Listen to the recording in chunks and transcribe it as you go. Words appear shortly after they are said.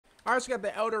Alright, so we got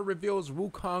the Elder reveals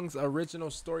Wukong's original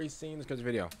story scenes because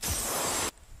video.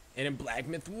 And in Black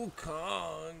Myth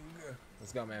Wukong.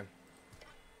 Let's go, man.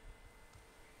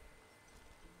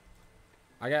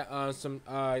 I got some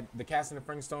the Casting the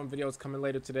Frankenstone videos coming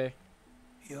later today.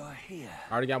 You're here.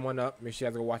 I already got one up. Make sure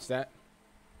you guys go watch that.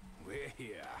 We're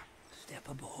here. Step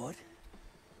aboard.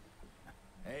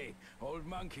 Hey, old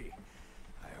monkey.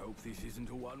 I hope this isn't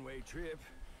a one-way trip,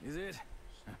 is it?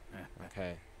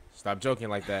 Okay. Stop joking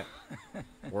like that.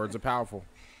 Words are powerful.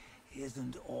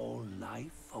 Isn't all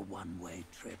life a one-way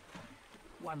trip?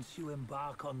 Once you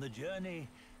embark on the journey,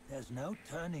 there's no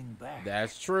turning back.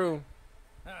 That's true.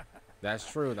 That's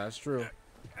true. That's true.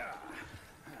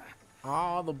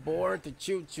 All aboard the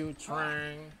choo-choo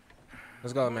train.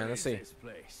 Let's go, man. Let's see. This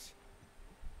place?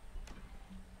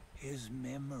 His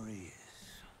memories.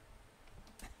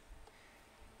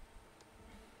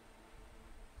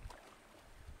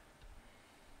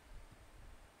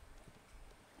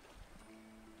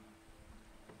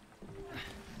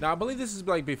 Now I believe this is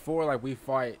like before like we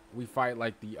fight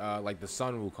like the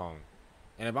Sun Wukong.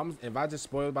 And if I just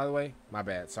spoiled, by the way, my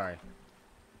bad. Sorry.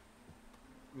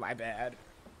 My bad.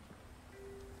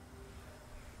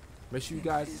 Make sure you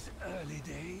guys. In his early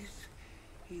days,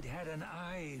 he'd had an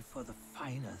eye for the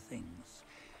finer things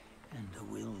and a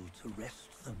will to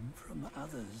wrest them from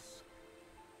others.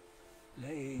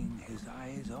 Laying his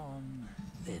eyes on,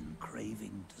 then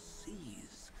craving to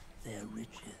seize their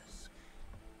riches.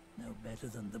 No better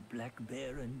than the black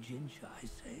bear and Jincha, I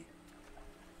say.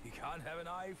 You can't have an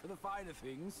eye for the finer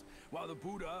things while the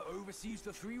Buddha oversees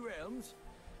the three realms?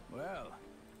 Well,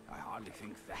 I hardly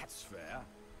think that's fair.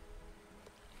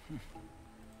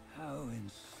 How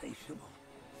insatiable.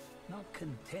 Not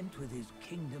content with his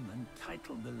kingdom and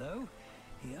title below,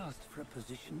 he asked for a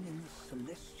position in the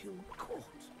celestial court.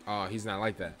 Oh, he's not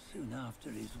like that. Soon after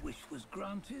his wish was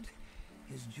granted,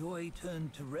 his joy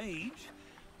turned to rage,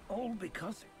 all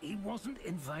because he wasn't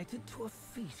invited to a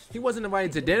feast. He wasn't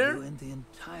invited to dinner? Ruined the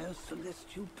entire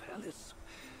celestial palace.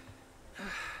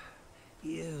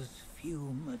 Ears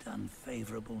fume at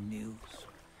unfavorable news.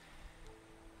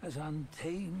 As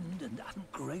untamed and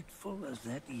ungrateful as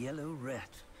that yellow rat.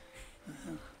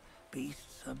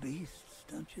 Beasts are beasts,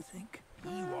 don't you think?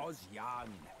 He was young.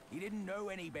 He didn't know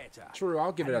any better. True,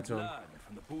 I'll give it up to him. Learned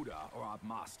from the Buddha or our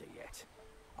master yet.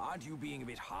 Aren't you being a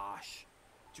bit harsh?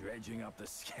 Dredging up the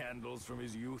scandals from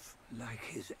his youth? Like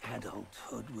his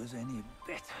adulthood was any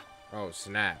better. Oh,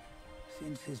 snap.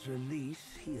 Since his release,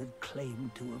 he had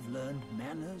claimed to have learned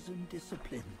manners and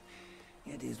discipline.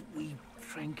 Yet his weak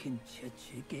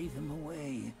Frankenchurch gave him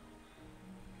away.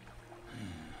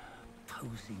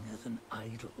 Posing as an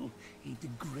idol, he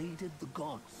degraded the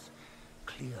gods.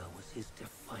 Clear was his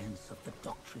defiance of the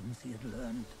doctrines he had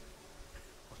learned.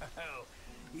 Well,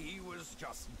 he was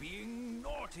just being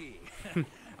naughty.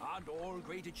 Aren't all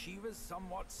great achievers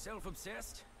somewhat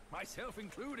self-obsessed? Myself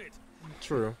included.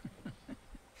 True.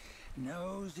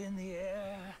 Nose in the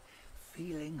air,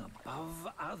 feeling above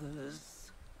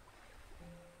others.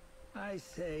 I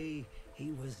say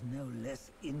he was no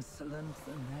less insolent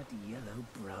than that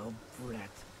yellow-browed brat.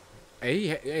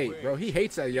 Hey, bro, he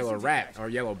hates that yellow rat or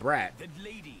yellow brat. The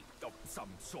lady of some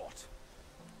sort.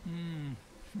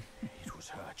 It was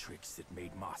her tricks that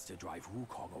made Master drive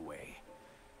Wukong away.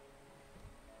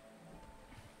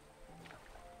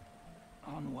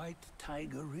 On White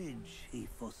Tiger Ridge, he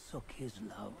forsook his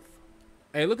love.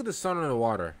 Hey, look at the sun in the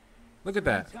water. Look at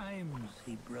that. 3 times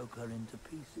he broke her into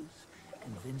pieces,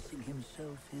 convincing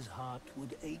himself his heart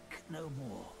would ache no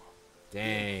more.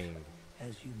 Dang.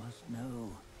 As you must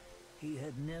know, he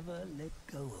had never let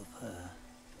go of her.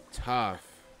 Tough.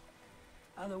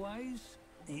 Otherwise,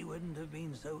 he wouldn't have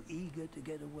been so eager to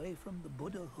get away from the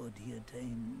Buddhahood he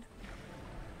attained.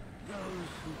 Those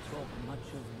who talk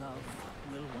much of love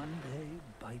will one day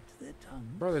bite their tongue.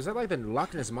 Bro, is that like the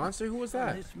Loch Ness Monster? Who was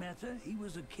that? In this matter, he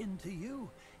was akin to you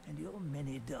and your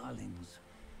many darlings.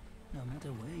 No matter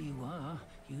where you are,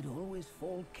 you'd always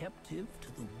fall captive to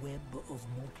the web of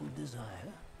mortal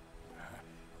desire.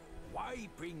 Why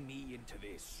bring me into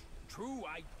this? True,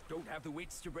 I don't have the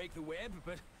wits to break the web,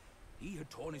 but he had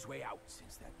torn his way out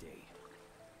since that day.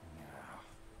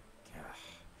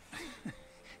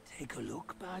 Take a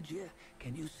look, Badger.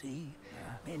 Can you see?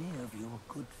 Many of your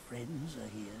good friends are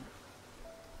here.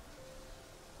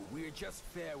 We're just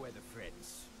fair weather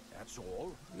friends, that's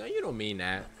all. No, you don't mean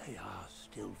that. But they are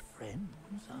still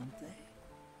friends, aren't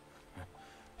they?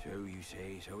 So you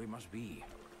say, so it must be.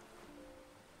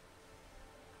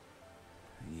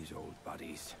 These old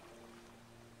buddies.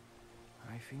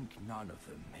 I think none of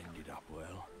them ended up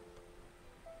well.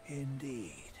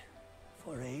 Indeed.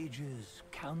 For ages,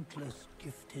 countless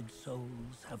gifted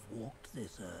souls have walked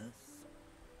this earth.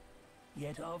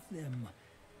 Yet of them,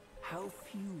 how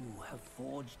few have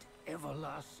forged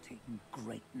everlasting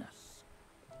greatness?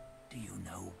 Do you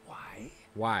know why?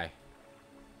 Why?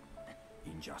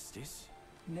 Injustice?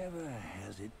 Never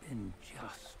has it been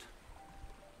just.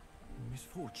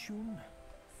 Misfortune?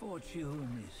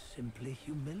 Fortune is simply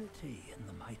humility in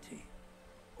the mighty.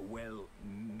 Well,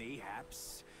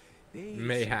 mayhaps. They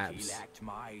Mayhaps. simply lacked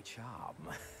my charm.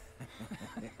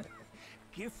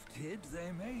 Gifted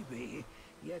they may be,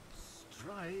 yet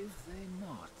strive they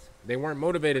not. They weren't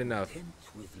motivated enough. Content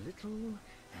with little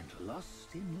and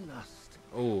lost in lust.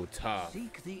 Oh, tough.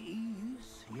 Seek the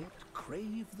ease, yet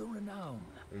crave the renown.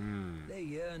 They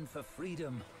yearn for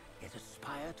freedom, yet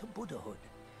aspire to Buddhahood.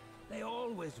 They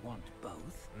always want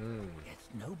both, yet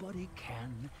nobody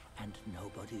can and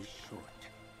nobody should.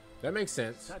 That makes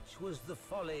sense. Such was the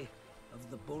folly of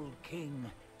the Bull King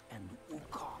and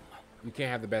Wukong. You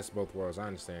can't have the best of both worlds. I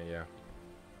understand, yeah.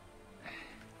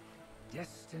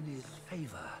 Destiny's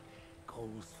favor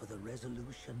calls for the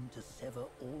resolution to sever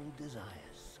all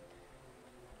desires.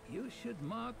 You should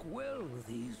mark well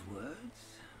these words.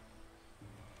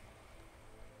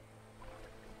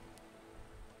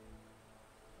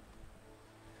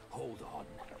 Hold on.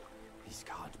 This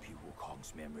can't be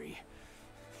Wukong's memory.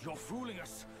 You're fooling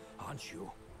us, aren't you?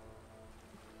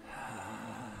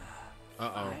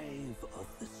 Uh-oh. 5 of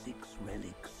the 6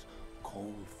 relics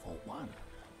call for one.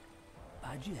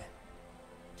 Bajie,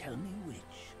 tell me which.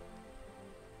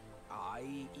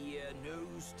 Eye, ear,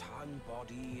 nose, tongue,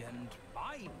 body, and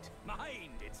mind.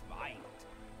 Mind, it's mind.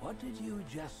 What did you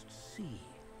just see?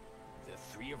 The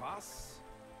 3 of us?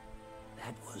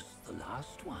 That was the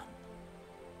last one.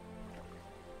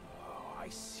 Oh, I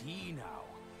see now.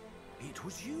 It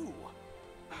was you.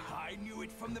 I knew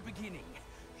it from the beginning.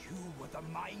 You were the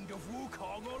mind of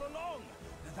Wukong all along.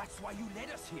 That's why you led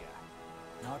us here.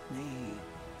 Not me.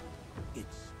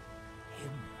 It's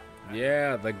him.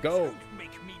 Yeah, the GOAT. Don't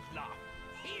make me laugh.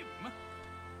 Him?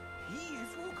 He is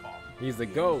Wukong. He's the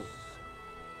GOAT.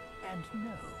 Yes and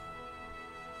no.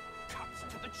 Cut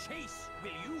to the chase,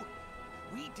 will you?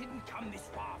 We didn't come this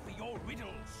far for your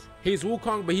riddles. He's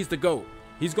Wukong, but he's the GOAT.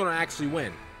 He's gonna actually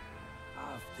win.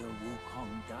 After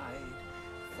Wukong died,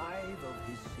 5 of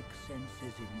his 6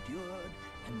 senses endured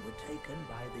and were taken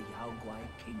by the Yaoguai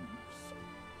kings.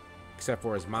 Except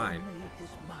for his mind. Only his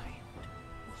mind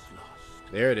was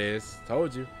lost. There it is.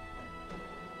 Told you.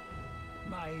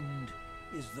 Mind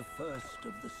is the first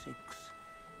of the 6.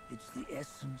 It's the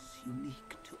essence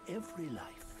unique to every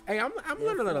life. Hey, I'm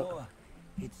learning a Therefore,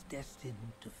 it's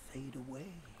destined to fade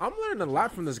away. I'm learning a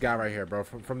lot from this guy right here, bro.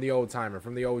 From the old timer,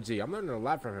 from the OG. I'm learning a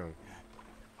lot from him.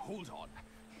 Hold on.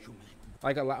 You mean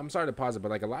Like a lot, I'm sorry to pause it,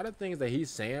 but like a lot of things that he's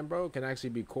saying, bro, can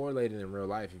actually be correlated in real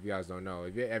life. If you guys don't know,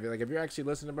 if you're actually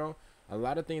listening, bro, a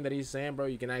lot of things that he's saying, bro,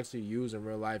 you can actually use in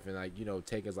real life and like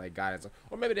take as like guidance.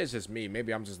 Or maybe that's just me.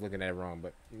 Maybe I'm just looking at it wrong,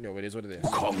 but it is what it is.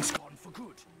 Wukong's gone for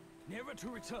good, never to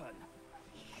return.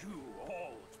 You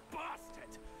old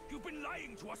bastard! You've been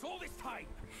lying to us all this time.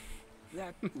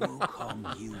 That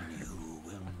Wukong you knew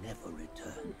will never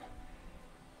return.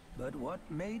 But what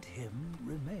made him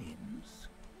remains.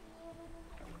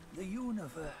 The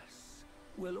universe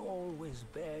will always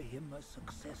bear him a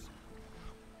successor.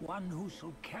 One who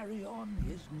shall carry on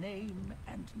his name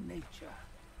and nature.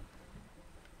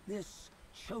 This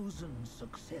chosen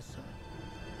successor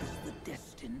is the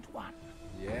destined one.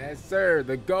 Yes, sir.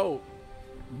 The GOAT.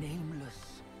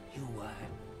 Nameless you were,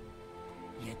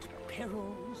 yet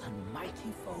perils and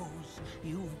mighty foes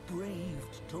you've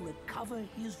braved to recover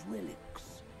his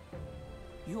relics.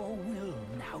 Your will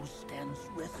now stands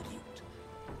resolute,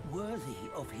 worthy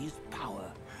of his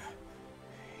power.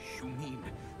 You mean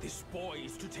this boy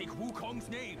is to take Wukong's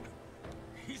name?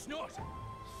 He's not.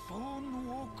 Sun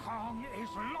Wukong is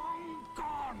long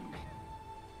gone.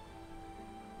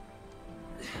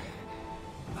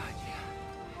 Bajie,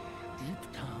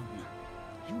 deep down,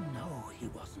 you know he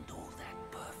wasn't all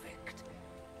that perfect.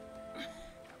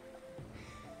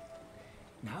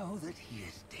 Now that he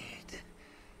is dead,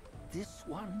 this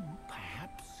one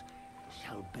perhaps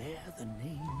shall bear the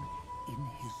name in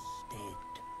his stead.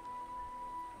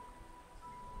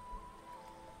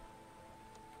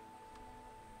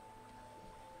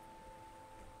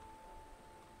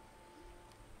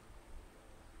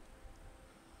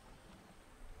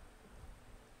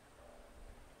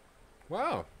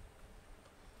 Wow.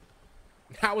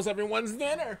 How was everyone's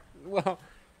dinner? Well.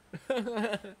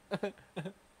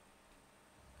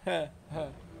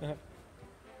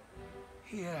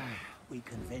 Here, we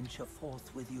can venture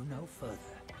forth with you no further.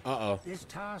 Uh-oh. This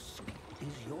task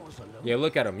is yours alone. Yeah,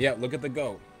 look at him. Yeah, look at the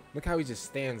goat. Look how he just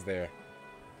stands there.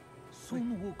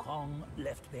 Soon Wukong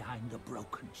left behind a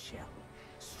broken shell,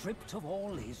 stripped of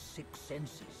all his 6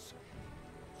 senses.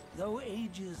 Though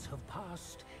ages have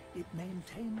passed, it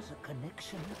maintains a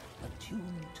connection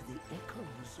attuned to the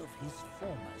echoes of his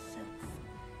former self.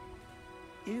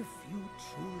 If you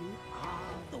truly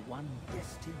are the one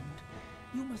destined,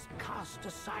 you must cast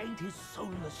aside his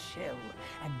soulless shell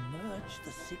and merge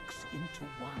the 6 into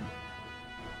one.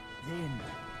 Then,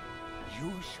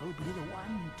 you shall be the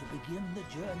one to begin the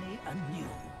journey anew.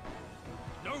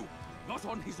 No, not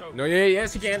on his own. No, yeah,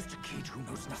 yes, he can. Just a kid who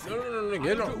knows nothing.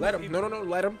 No, let him. No,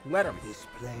 let him. This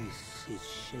place is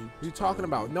shaped. What are you talking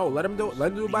about? No, let him do it.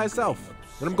 Let him do it by himself.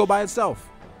 Let him go by himself.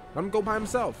 Let him go by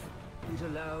himself. It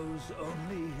allows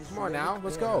only his Come on now,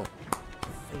 let's bearer go. to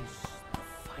face the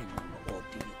final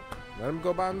ordeal. Let him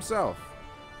go by himself.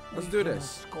 Let's do We can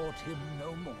this. escort him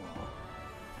no more.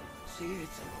 See it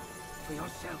for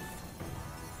yourself.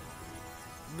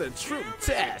 The true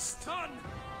test. Son,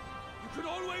 you can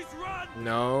always run.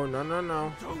 No.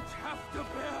 Don't have to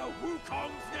bear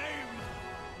Wukong's name.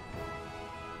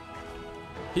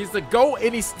 He's the GOAT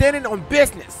and he's standing on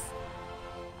business.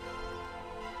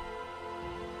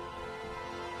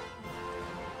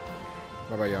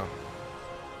 Bye-bye, y'all.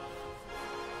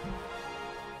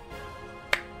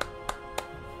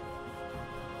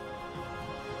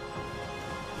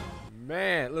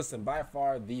 Man, listen, by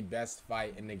far the best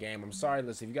fight in the game. I'm sorry,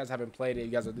 listen, if you guys haven't played it, you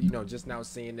guys are, just now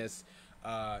seeing this.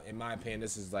 In my opinion,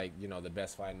 this is like, the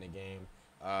best fight in the game.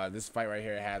 This fight right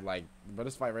here had like, bro,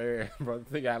 this fight right here, bro, I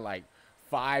think I had like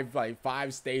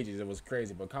five stages. It was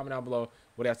crazy. But comment down below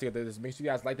what you guys think of this. Make sure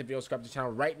you guys like the video, subscribe to the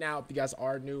channel right now if you guys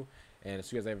are new. And as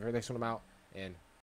soon as I have next one, I'm out. And